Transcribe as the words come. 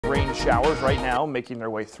rain showers right now making their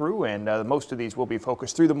way through, and most of these will be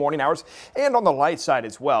focused through the morning hours and on the light side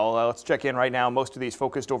as well. Let's check in right now. Most of these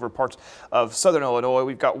focused over parts of southern Illinois.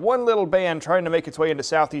 We've got one little band trying to make its way into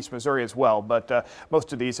southeast Missouri as well, but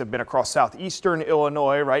most of these have been across southeastern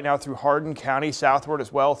Illinois right now through Hardin County, southward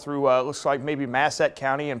as well through looks like maybe Massac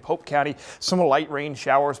County and Pope County. Some light rain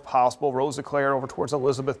showers possible. Rosiclare over towards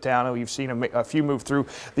Elizabethtown. We've seen a few move through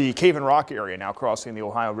the Cave and Rock area now, crossing the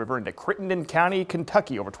Ohio River into Crittenden County,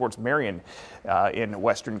 Kentucky, over towards Marion in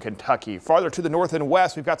western Kentucky. Farther to the north and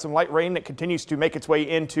west, we've got some light rain that continues to make its way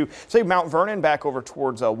into, say, Mount Vernon, back over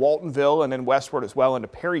towards Waltonville, and then westward as well into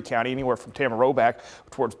Perry County, anywhere from Tamaroa back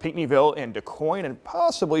towards Pinckneyville and DuQuoin, and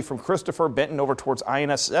possibly from Christopher, Benton over towards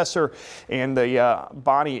Ionescesser and the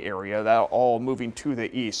Bonnie area. That all moving to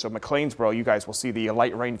the east. So McLeansboro, you guys will see the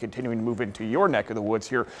light rain continuing to move into your neck of the woods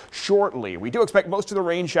here shortly. We do expect most of the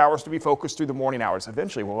rain showers to be focused through the morning hours.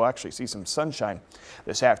 Eventually, we'll actually see some sunshine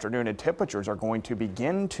this afternoon, and temperatures are going to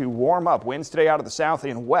begin to warm up. Winds today out of the south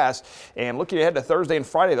and west, and looking ahead to Thursday and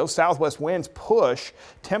Friday, those southwest winds push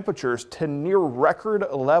temperatures to near record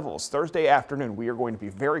levels. Thursday afternoon, we are going to be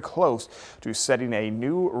very close to setting a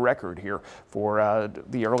new record here for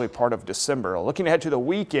the early part of December. Looking ahead to the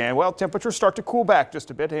weekend, well, temperatures start to cool back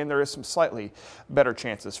just a bit, and there is some slightly better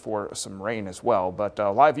chances for some rain as well. But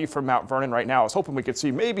live view from Mount Vernon right now, I was hoping we could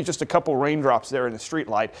see maybe just a couple raindrops there in the street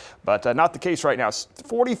light, but not the case right now. It's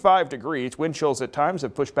 45 degrees. Wind chills at times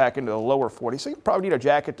have pushed back into the lower 40s, so you probably need a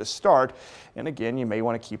jacket to start. And again, you may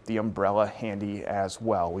want to keep the umbrella handy as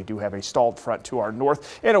well. We do have a stalled front to our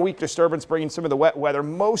north and a weak disturbance bringing some of the wet weather.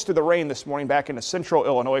 Most of the rain this morning back into central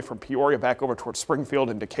Illinois from Peoria back over towards Springfield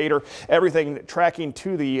and Decatur. Everything tracking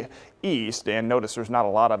to the east, and notice there's not a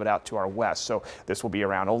lot of it out to our west, so this will be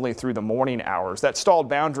around only through the morning hours. That stalled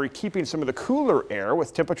boundary keeping some of the cooler air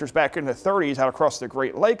with temperatures back in the 30s out across the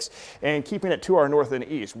Great Lakes and keeping it to our north and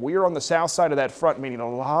east. We're on the south side of that front, meaning a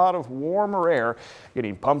lot of warmer air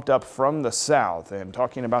getting pumped up from the south. And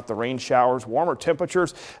talking about the rain showers, warmer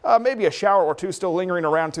temperatures, maybe a shower or two still lingering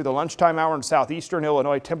around through the lunchtime hour in southeastern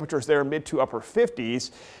Illinois. Temperatures there mid to upper 50s,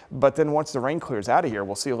 but then once the rain clears out of here,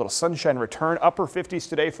 we'll see a little sunshine return. Upper 50s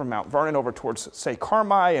today from Mount Vernon over towards, say,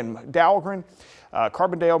 Carmi and Dahlgren.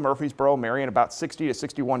 Carbondale, Murfreesboro, Marion, about 60 to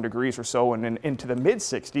 61 degrees or so, and then into the mid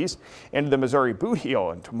 60s into the Missouri Boot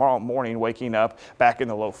Heel. And tomorrow morning, waking up back in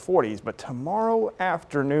the low 40s. But tomorrow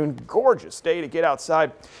afternoon, gorgeous day to get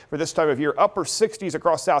outside for this time of year. Upper 60s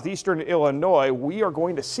across southeastern Illinois. We are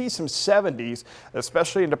going to see some 70s,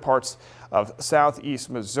 especially into parts of southeast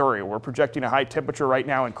Missouri. We're projecting a high temperature right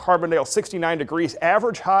now in Carbondale, 69 degrees,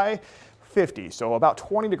 average high 50, so about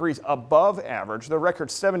 20 degrees above average. The record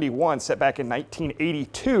 71 set back in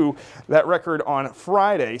 1982. That record on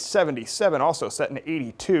Friday, 77, also set in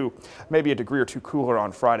 82. Maybe a degree or two cooler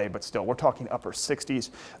on Friday, but still, we're talking upper 60s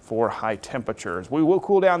for high temperatures. We will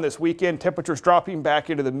cool down this weekend. Temperatures dropping back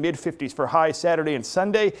into the mid 50s for high Saturday and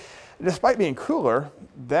Sunday. Despite being cooler,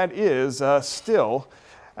 that is still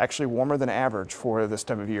actually warmer than average for this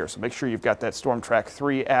time of year. So make sure you've got that Storm Track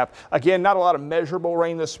 3 app. Again, not a lot of measurable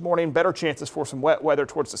rain this morning. Better chances for some wet weather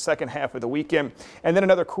towards the second half of the weekend. And then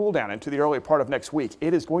another cool down into the early part of next week.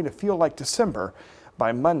 It is going to feel like December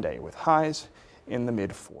by Monday with highs in the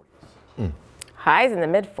mid 40s. Highs in the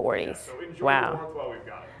mid 40s. Yeah, so enjoy wow. the warmth while we've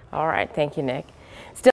got it. All right. Thank you, Nick.